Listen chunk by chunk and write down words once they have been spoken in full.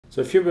So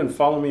if you've been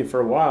following me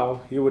for a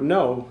while, you would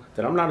know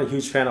that I'm not a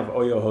huge fan of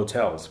Oyo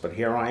hotels, but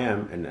here I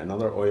am in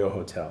another Oyo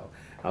hotel.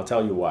 I'll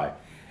tell you why.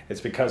 It's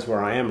because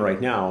where I am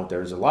right now,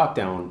 there's a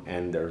lockdown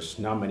and there's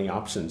not many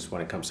options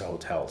when it comes to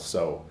hotels.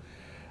 So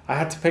I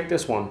had to pick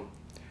this one.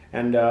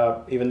 And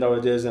even though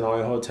it is an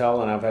Oyo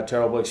hotel and I've had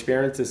terrible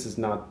experience, this is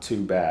not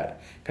too bad,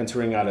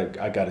 considering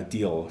I got a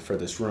deal for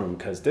this room,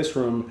 because this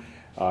room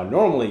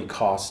normally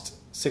costs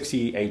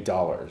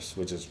 $68,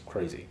 which is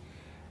crazy.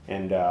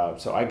 And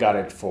so I got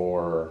it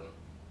for,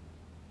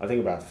 I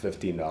think, about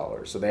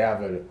 $15. So they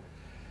have a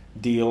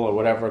deal or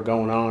whatever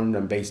going on,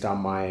 and based on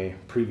my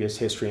previous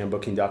history on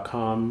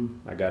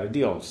Booking.com, I got a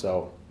deal.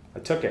 So I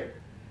took it.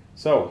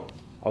 So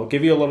I'll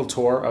give you a little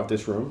tour of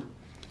this room.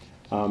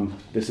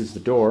 This is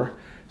the door.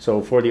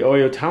 So for the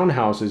Oyo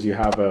townhouses, you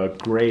have a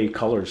gray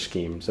color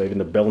scheme. So even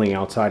the building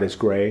outside is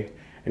gray,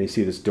 and you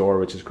see this door,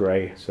 which is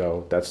gray.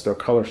 So that's their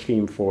color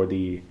scheme for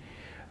the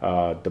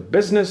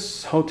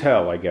business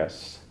hotel, I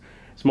guess.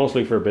 It's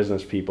mostly for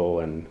business people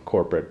and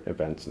corporate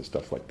events and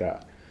stuff like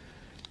that.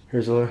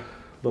 Here's a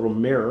little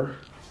mirror.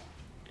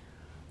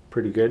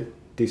 Pretty good,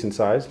 decent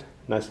sized.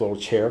 Nice little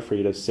chair for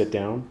you to sit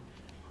down.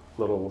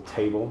 Little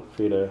table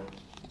for you to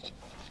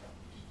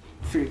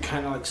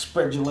kind of like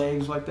spread your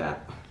legs like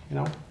that. You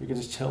know, you can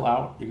just chill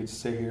out. You can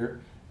just sit here,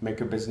 make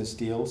your business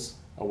deals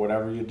or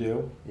whatever you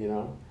do. You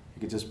know,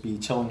 you could just be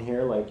chilling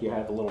here like you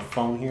have a little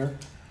phone here.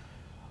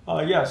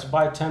 Yes,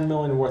 buy 10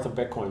 million worth of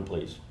Bitcoin,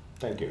 please.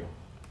 Thank you.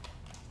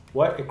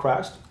 What? It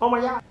crashed? Oh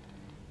my God.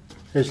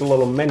 Here's a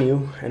little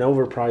menu, an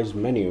overpriced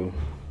menu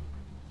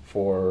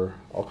for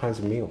all kinds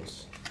of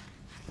meals.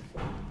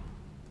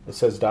 It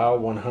says dial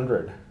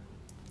 100.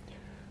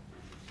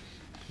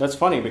 That's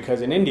funny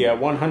because in India,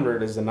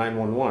 100 is the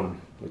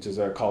 911, which is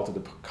a call to the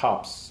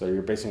cops. So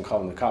you're basically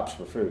calling the cops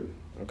for food.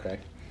 Okay.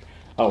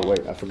 Oh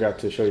wait, I forgot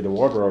to show you the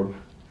wardrobe.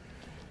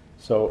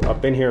 So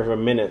I've been here for a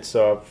minute,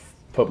 so I've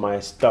put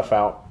my stuff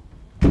out.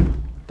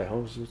 What the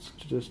hell is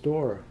this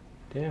door?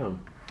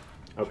 Damn.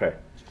 Okay,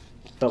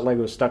 felt like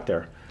it was stuck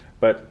there,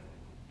 but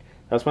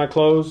that's my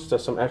clothes.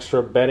 That's some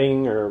extra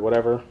bedding or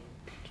whatever.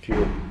 If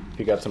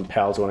you got some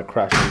pals who want to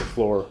crash on the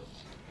floor,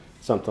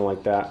 something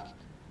like that.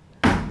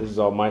 This is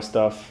all my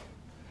stuff,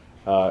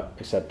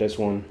 except this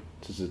one.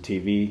 This is a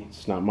TV.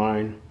 It's not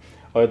mine.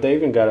 Oh, they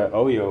even got an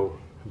Oyo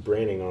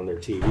branding on their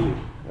TV.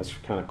 That's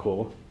kind of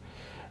cool.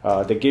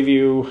 They give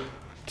you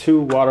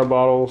 2 water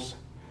bottles,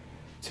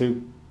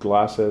 2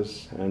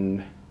 glasses,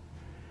 and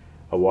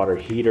a water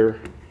heater.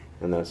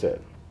 And that's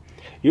it.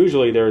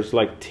 Usually there's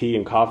like tea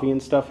and coffee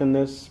and stuff in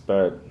this,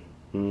 but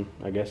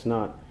I guess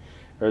not.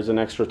 There's an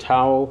extra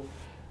towel.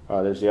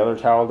 There's the other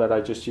towel that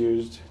I just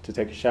used to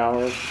take a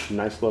shower.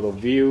 Nice little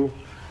view.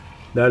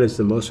 That is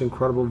the most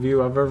incredible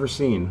view I've ever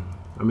seen.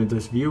 I mean,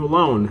 this view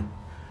alone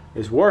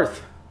is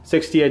worth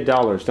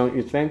 $68, don't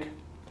you think?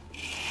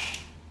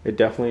 It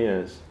definitely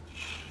is.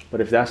 But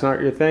if that's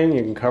not your thing,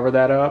 you can cover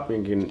that up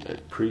and you can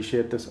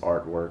appreciate this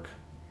artwork.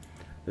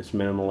 This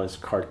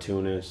minimalist,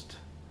 cartoonist,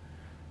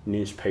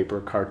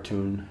 newspaper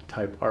cartoon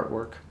type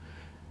artwork.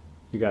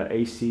 You got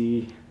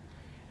AC,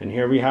 and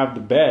here we have the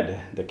bed,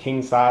 the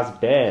king size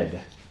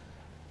bed.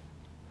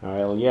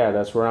 Well, yeah,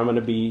 that's where I'm going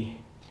to be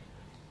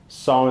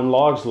sawing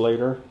logs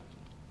later,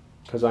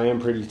 because I am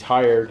pretty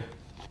tired,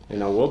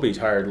 and I will be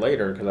tired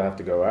later because I have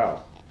to go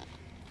out.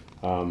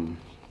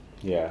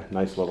 Yeah,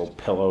 nice little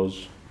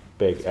pillows,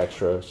 big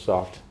extra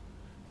soft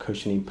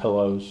cushiony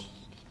pillows.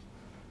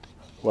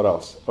 What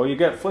else? Oh, you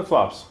get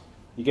flip-flops.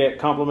 You get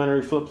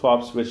complimentary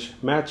flip-flops which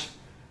match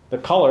the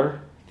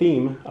color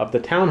theme of the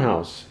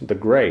townhouse, the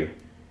gray.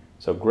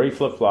 So gray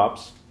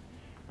flip-flops.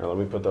 All right,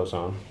 let me put those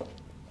on.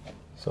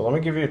 So let me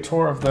give you a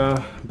tour of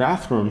the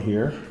bathroom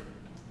here.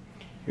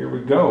 Here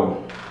we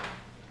go.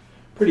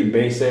 Pretty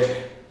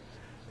basic.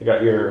 You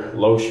got your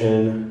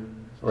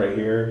lotion right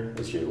here.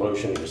 It's your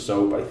lotion, your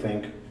soap, I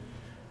think.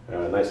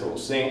 Nice little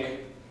sink.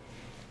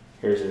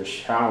 Here's your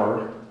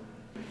shower.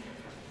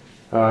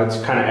 It's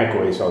kind of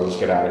echoey, so I'll just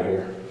get out of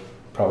here.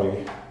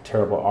 Probably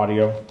terrible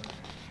audio,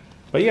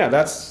 but yeah,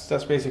 that's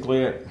basically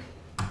it.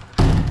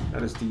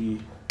 That is the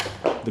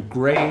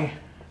gray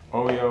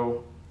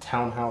Oyo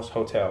townhouse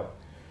hotel.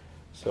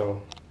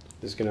 So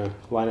just gonna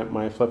line up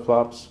my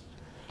flip-flops.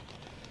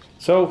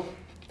 So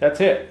that's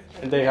it.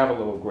 And they have a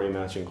little gray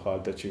matching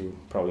cloth that you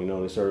probably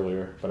noticed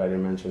earlier, but I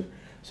didn't mention.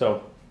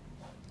 So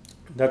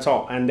that's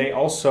all. And they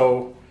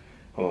also,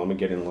 hold on, let me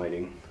get in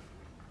lighting.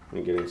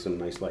 Let me get in some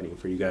nice lighting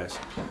for you guys.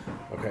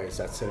 Okay, is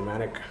that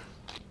cinematic?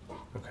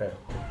 Okay,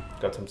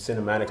 got some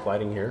cinematic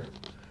lighting here,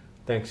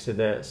 thanks to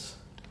this.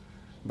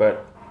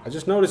 But I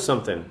just noticed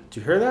something. Did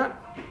you hear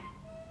that?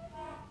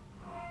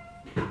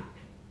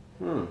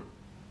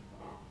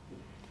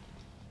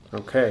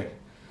 Okay,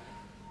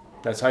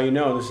 that's how you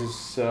know this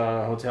is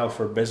a hotel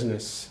for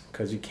business,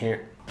 because you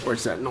can't.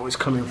 Where's that noise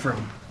coming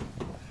from?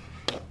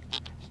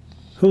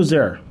 Who's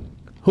there?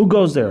 Who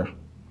goes there?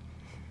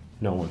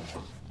 No one.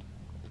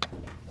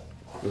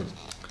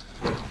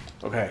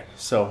 Okay,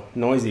 so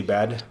noisy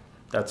bed.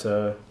 That's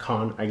a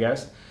con, I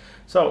guess.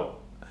 So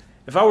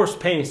if I was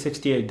paying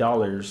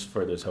 $68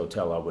 for this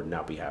hotel, I would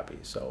not be happy.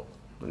 So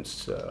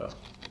It's,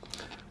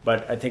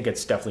 but I think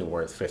it's definitely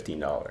worth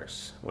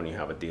 $15 when you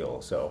have a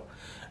deal. So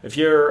if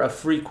you're a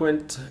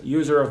frequent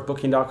user of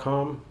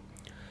Booking.com,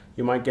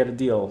 you might get a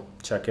deal.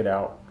 Check it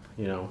out,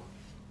 you know,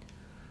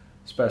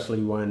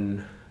 especially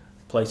when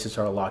places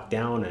are locked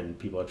down and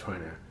people are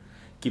trying to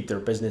keep their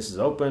businesses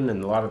open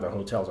and a lot of the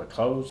hotels are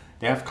closed.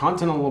 They have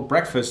continental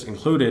breakfast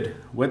included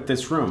with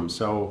this room,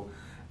 so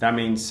that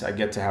means I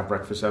get to have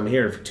breakfast. I'm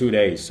here for 2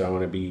 days, so I'm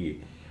going to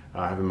be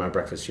having my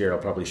breakfast here. I'll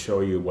probably show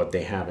you what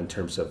they have in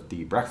terms of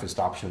the breakfast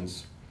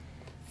options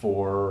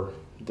for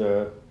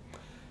the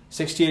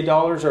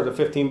 $68 or the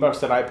 $15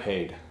 that I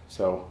paid.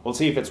 So we'll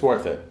see if it's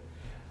worth it.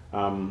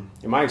 In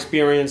my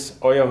experience,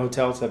 Oyo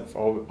hotels have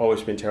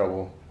always been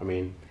terrible. I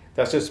mean,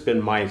 that's just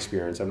been my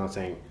experience. I'm not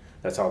saying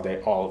that's how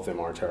all of them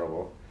are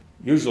terrible.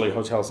 Usually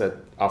hotels that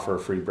offer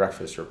free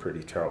breakfast are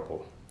pretty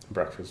terrible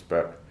breakfast,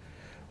 but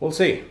we'll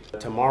see.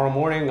 Tomorrow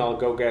morning I'll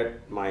go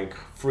get my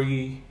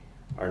free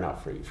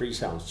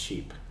sounds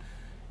cheap.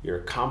 Your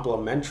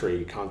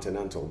complimentary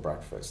continental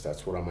breakfast.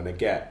 That's what I'm gonna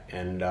get.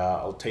 And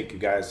I'll take you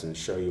guys and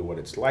show you what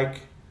it's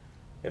like.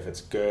 If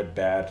it's good,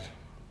 bad.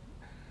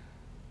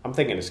 I'm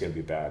thinking it's gonna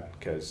be bad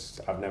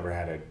because I've never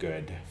had a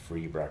good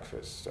free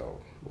breakfast, so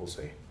we'll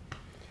see.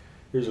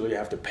 Usually you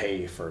have to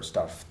pay for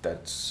stuff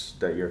that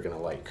you're gonna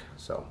like,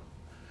 so.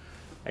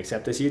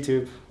 Except this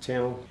YouTube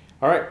channel.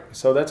 All right,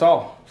 so that's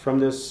all from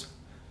this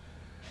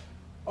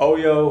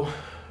Oyo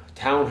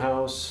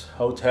townhouse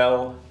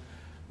hotel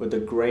with the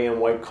gray and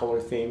white color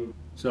theme.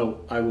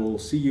 So I will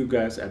see you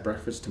guys at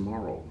breakfast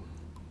tomorrow.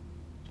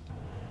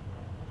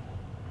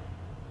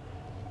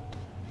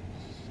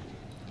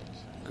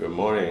 Good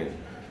morning.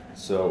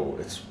 So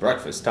it's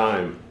breakfast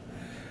time.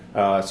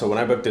 So when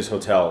I booked this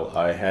hotel,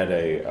 I had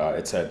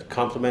it said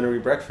complimentary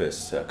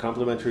breakfast,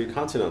 complimentary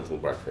continental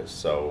breakfast,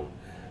 so,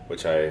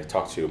 which I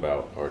talked to you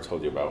about, or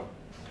told you about.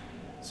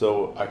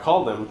 So I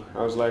called them,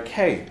 I was like,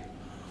 hey,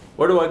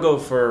 where do I go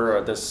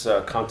for this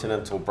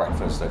continental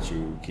breakfast that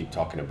you keep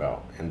talking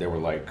about? And they were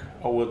like,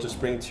 oh, we'll just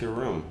bring it to your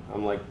room.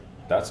 I'm like,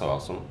 that's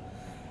awesome.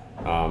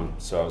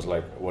 So I was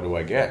like, what do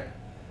I get?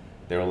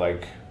 They were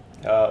like,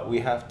 we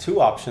have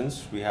two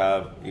options.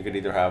 You could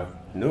either have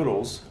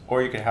noodles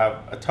or you could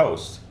have a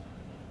toast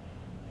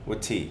with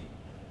tea.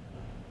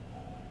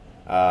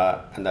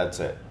 And that's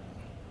it.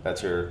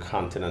 That's your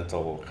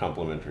continental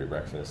complimentary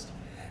breakfast.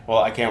 Well,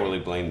 I can't really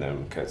blame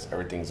them because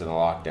everything's in a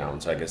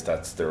lockdown, so I guess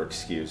that's their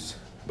excuse.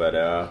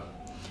 But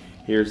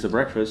here's the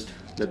breakfast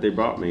that they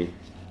brought me.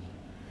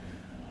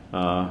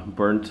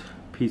 Burnt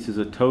pieces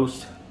of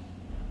toast.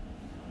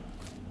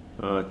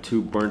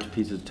 2 burnt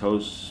pieces of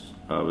toast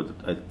with,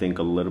 I think,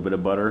 a little bit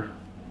of butter.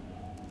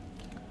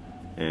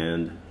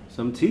 And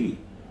some tea.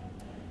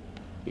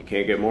 You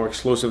can't get more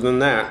exclusive than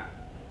that.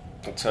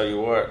 I'll tell you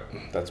what,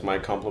 that's my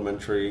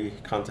complimentary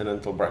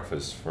continental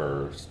breakfast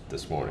for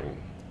this morning.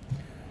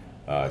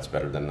 It's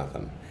better than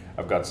nothing.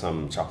 I've got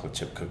some chocolate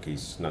chip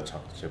cookies, not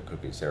chocolate chip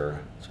cookies,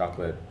 they're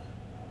chocolate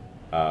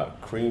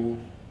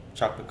cream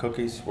chocolate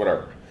cookies,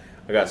 whatever.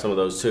 I got some of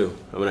those too.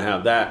 I'm gonna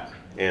have that.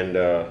 And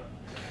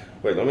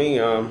wait, let me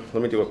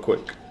do a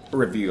quick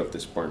review of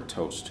this burnt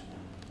toast.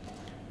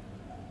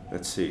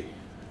 Let's see.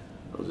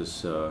 I'll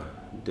just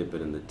dip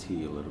it in the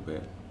tea a little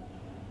bit.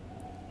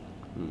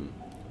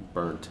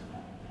 Burnt.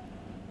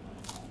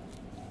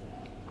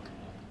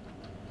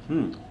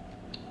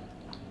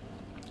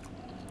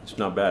 It's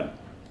not bad.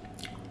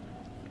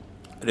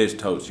 It is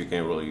toast. You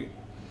can't really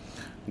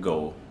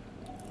go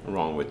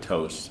wrong with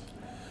toast,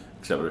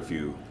 except if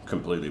you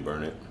completely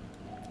burn it.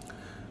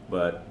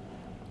 But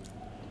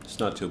it's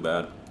not too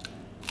bad.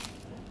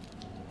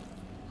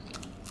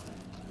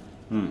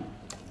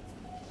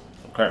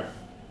 Okay.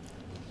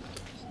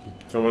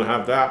 So I'm gonna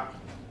have that.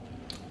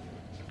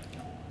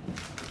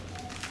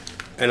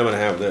 And I'm gonna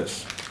have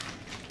this.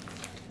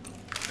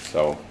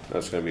 So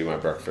that's gonna be my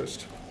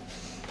breakfast.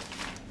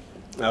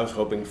 I was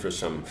hoping for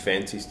some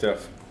fancy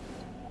stuff.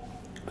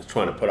 I was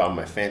trying to put on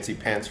my fancy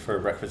pants for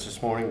breakfast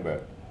this morning,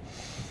 but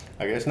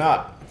I guess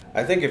not.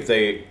 I think if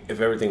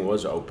everything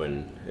was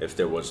open, if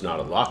there was not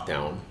a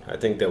lockdown, I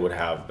think they would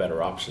have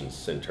better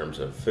options in terms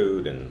of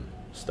food and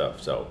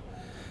stuff. So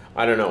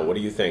I don't know. What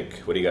do you think?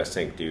 What do you guys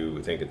think? Do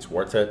you think it's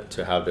worth it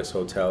to have this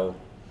hotel?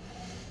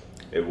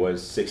 It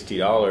was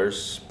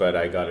 $60, but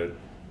I got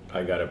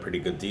a pretty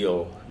good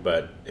deal.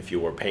 But if you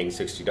were paying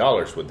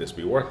 $60, would this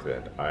be worth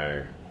it?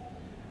 I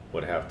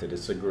would have to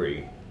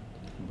disagree.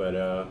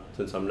 But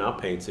since I'm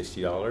not paying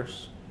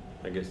 $60,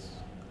 I guess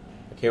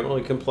I can't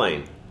really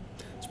complain.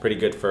 It's pretty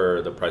good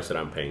for the price that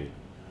I'm paying.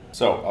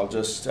 So I'll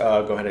just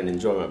go ahead and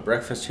enjoy my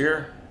breakfast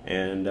here,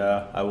 and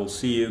I will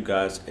see you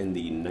guys in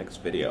the next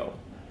video.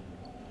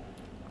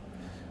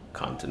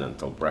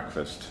 Continental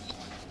breakfast.